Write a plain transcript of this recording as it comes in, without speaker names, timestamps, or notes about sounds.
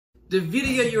The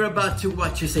video you're about to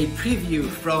watch is a preview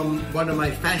from one of my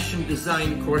fashion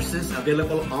design courses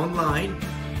available online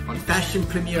on Fashion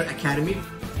Premier Academy.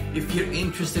 If you're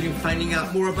interested in finding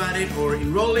out more about it or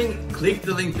enrolling, click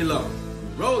the link below.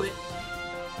 Roll it!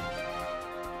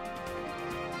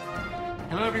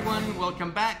 Hello everyone,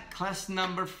 welcome back. Class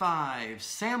number 5,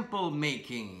 sample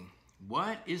making.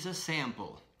 What is a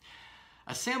sample?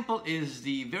 A sample is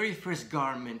the very first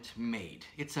garment made.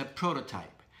 It's a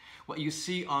prototype. What you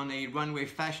see on a runway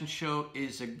fashion show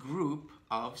is a group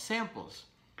of samples.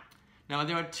 Now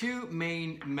there are two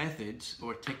main methods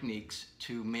or techniques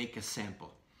to make a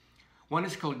sample. One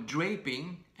is called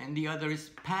draping and the other is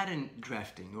pattern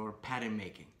drafting or pattern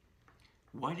making.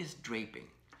 What is draping?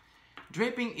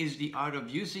 Draping is the art of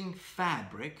using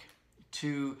fabric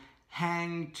to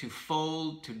hang, to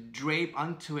fold, to drape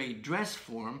onto a dress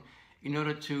form in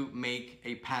order to make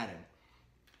a pattern.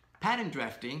 Pattern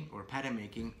drafting or pattern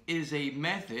making is a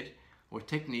method or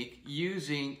technique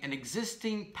using an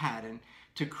existing pattern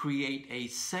to create a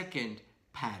second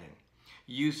pattern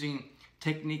using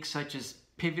techniques such as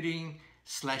pivoting,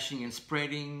 slashing and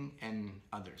spreading, and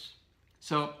others.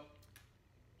 So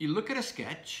you look at a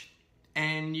sketch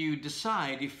and you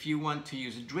decide if you want to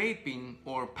use draping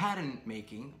or pattern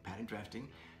making, pattern drafting,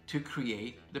 to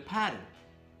create the pattern.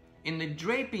 In the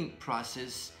draping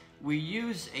process, we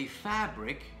use a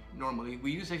fabric. Normally,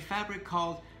 we use a fabric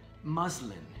called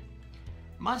muslin.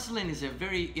 Muslin is a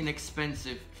very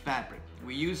inexpensive fabric.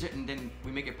 We use it and then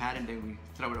we make a pattern, then we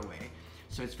throw it away.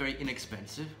 So it's very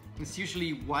inexpensive. It's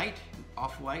usually white,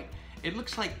 off-white. It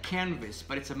looks like canvas,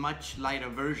 but it's a much lighter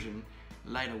version,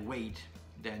 lighter weight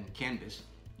than canvas.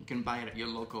 You can buy it at your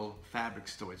local fabric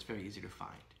store. It's very easy to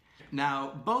find.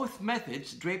 Now, both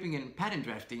methods, draping and pattern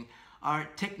drafting, are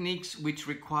techniques which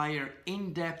require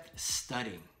in-depth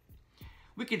studying.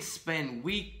 We could spend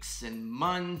weeks and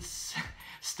months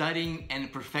studying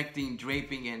and perfecting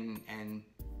draping and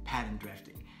pattern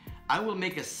drafting. I will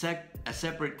make a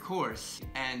separate course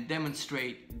and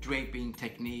demonstrate draping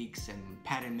techniques and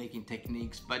pattern making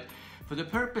techniques, but for the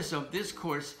purpose of this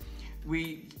course,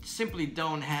 we simply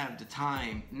don't have the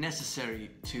time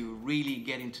necessary to really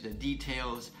get into the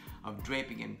details of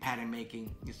draping and pattern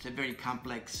making. It's a very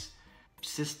complex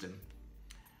system.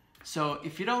 So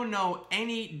if you don't know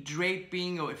any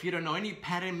draping or if you don't know any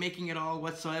pattern making at all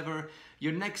whatsoever,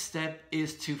 your next step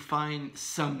is to find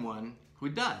someone who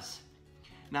does.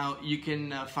 Now you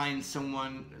can find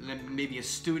someone, maybe a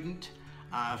student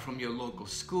from your local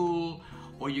school,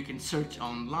 or you can search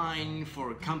online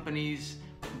for companies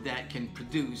that can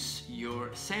produce your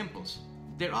samples.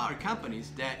 There are companies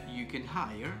that you can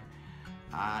hire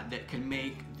that can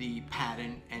make the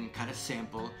pattern and cut a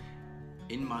sample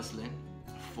in muslin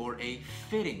for a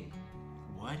fitting.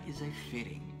 What is a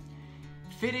fitting?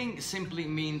 Fitting simply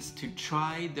means to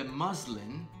try the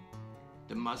muslin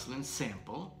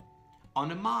sample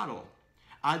on a model,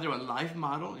 either a live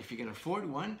model if you can afford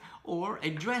one, or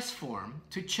a dress form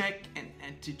to check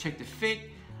and to check the fit,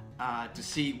 to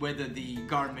see whether the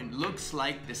garment looks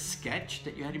like the sketch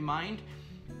that you had in mind.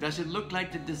 Does it look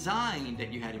like the design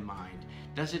that you had in mind?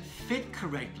 Does it fit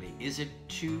correctly? Is it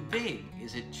too big?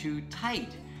 Is it too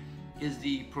tight? Is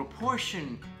the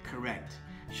proportion correct?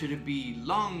 Should it be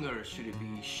longer? Should it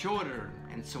be shorter?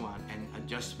 And so on, and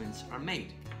adjustments are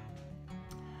made.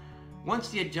 Once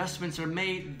the adjustments are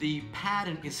made, the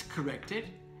pattern is corrected,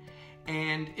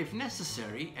 and if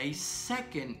necessary, a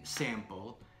second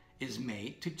sample is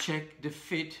made to check the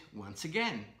fit once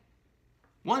again.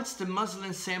 Once the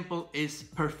muslin sample is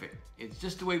perfect, it's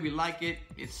just the way we like it,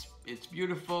 it's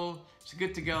beautiful, it's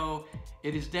good to go,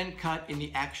 it is then cut in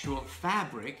the actual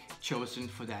fabric chosen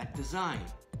for that design.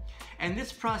 And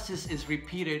this process is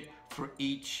repeated for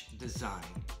each design.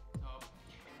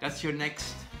 That's your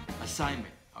next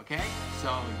assignment, okay?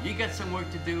 So you got some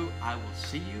work to do. I will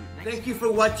see you next time. Thank you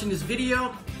for watching this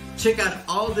video. Check out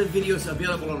all the videos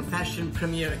available on Fashion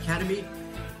Premier Academy.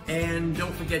 And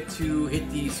don't forget to hit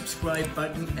the subscribe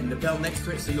button and the bell next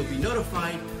to it so you'll be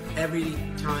notified every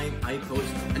time I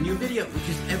post a new video, which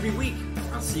is every week.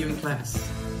 I'll see you in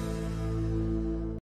class.